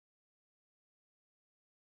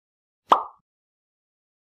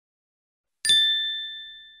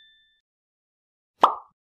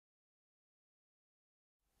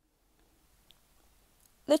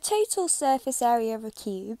The total surface area of a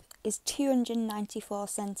cube is 294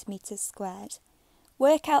 centimetres squared.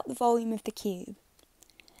 Work out the volume of the cube.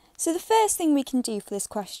 So the first thing we can do for this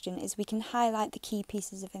question is we can highlight the key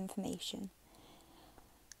pieces of information.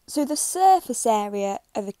 So the surface area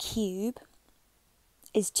of a cube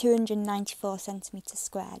is 294 centimetres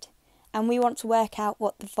squared, and we want to work out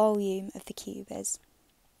what the volume of the cube is.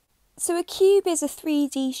 So a cube is a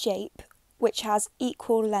 3D shape which has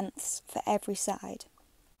equal lengths for every side.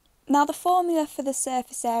 Now the formula for the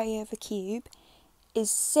surface area of a cube is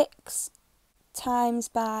 6 times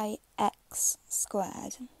by x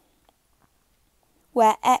squared,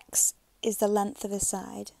 where x is the length of a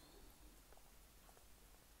side.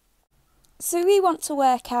 So we want to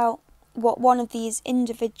work out what one of these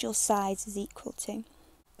individual sides is equal to.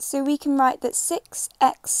 So we can write that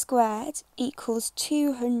 6x squared equals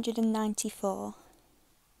 294,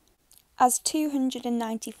 as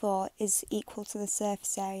 294 is equal to the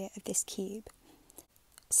surface area of this cube.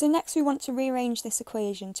 So next we want to rearrange this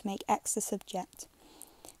equation to make x the subject.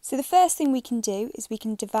 So the first thing we can do is we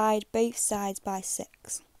can divide both sides by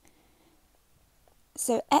 6.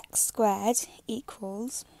 So x squared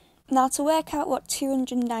equals... Now to work out what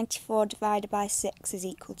 294 divided by 6 is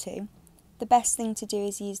equal to, the best thing to do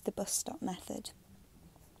is use the bus stop method.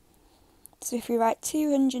 So if we write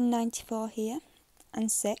 294 here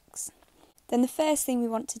and 6, then the first thing we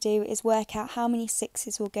want to do is work out how many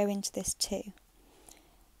 6's will go into this 2.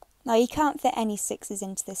 Now you can't fit any 6's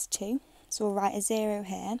into this 2, so we'll write a 0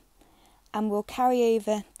 here, and we'll carry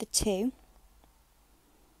over the 2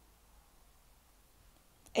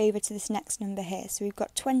 over to this next number here, so we've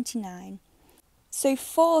got 29. So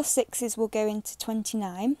 4 6's will go into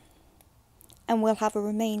 29, and we'll have a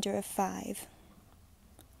remainder of 5.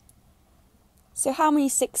 So how many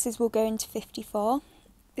 6's will go into 54?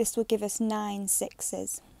 This will give us 9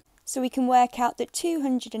 6's. So we can work out that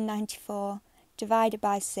 294 divided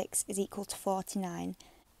by 6 is equal to 49,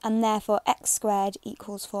 and therefore x squared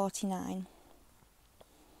equals 49.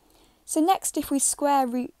 So next, if we square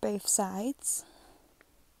root both sides,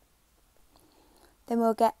 then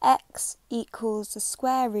we'll get x equals the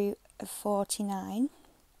square root of 49,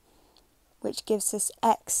 which gives us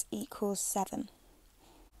x equals 7.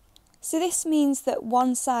 So this means that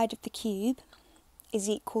one side of the cube is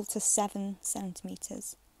equal to 7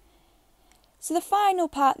 centimetres. So the final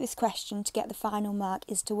part of this question to get the final mark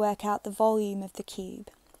is to work out the volume of the cube.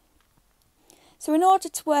 So in order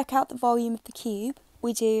to work out the volume of the cube,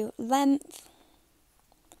 we do length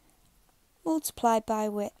multiplied by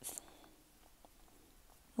width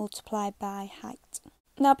multiplied by height.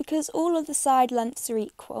 Now because all of the side lengths are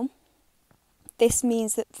equal, this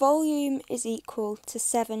means that volume is equal to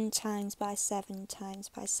 7 times by 7 times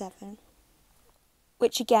by 7,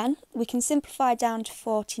 which again we can simplify down to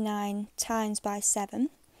 49 times by 7,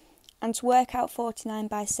 and to work out 49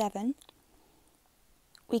 by 7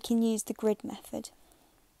 we can use the grid method.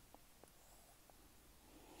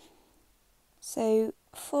 So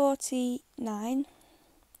 49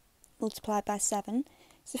 multiplied by 7.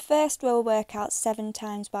 So first we'll work out 7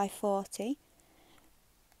 times by 40,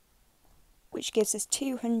 which gives us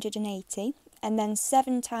 280, and then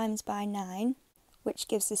 7 times by 9, which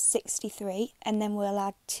gives us 63, and then we'll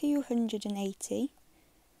add 280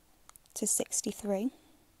 to 63.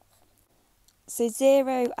 So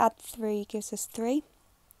 0 add 3 gives us 3.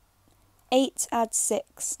 8 add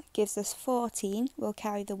 6 gives us 14, we'll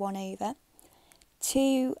carry the 1 over.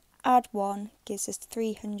 2 add 1 gives us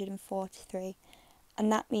 343, and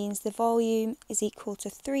that means the volume is equal to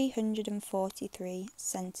 343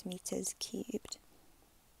 centimetres cubed.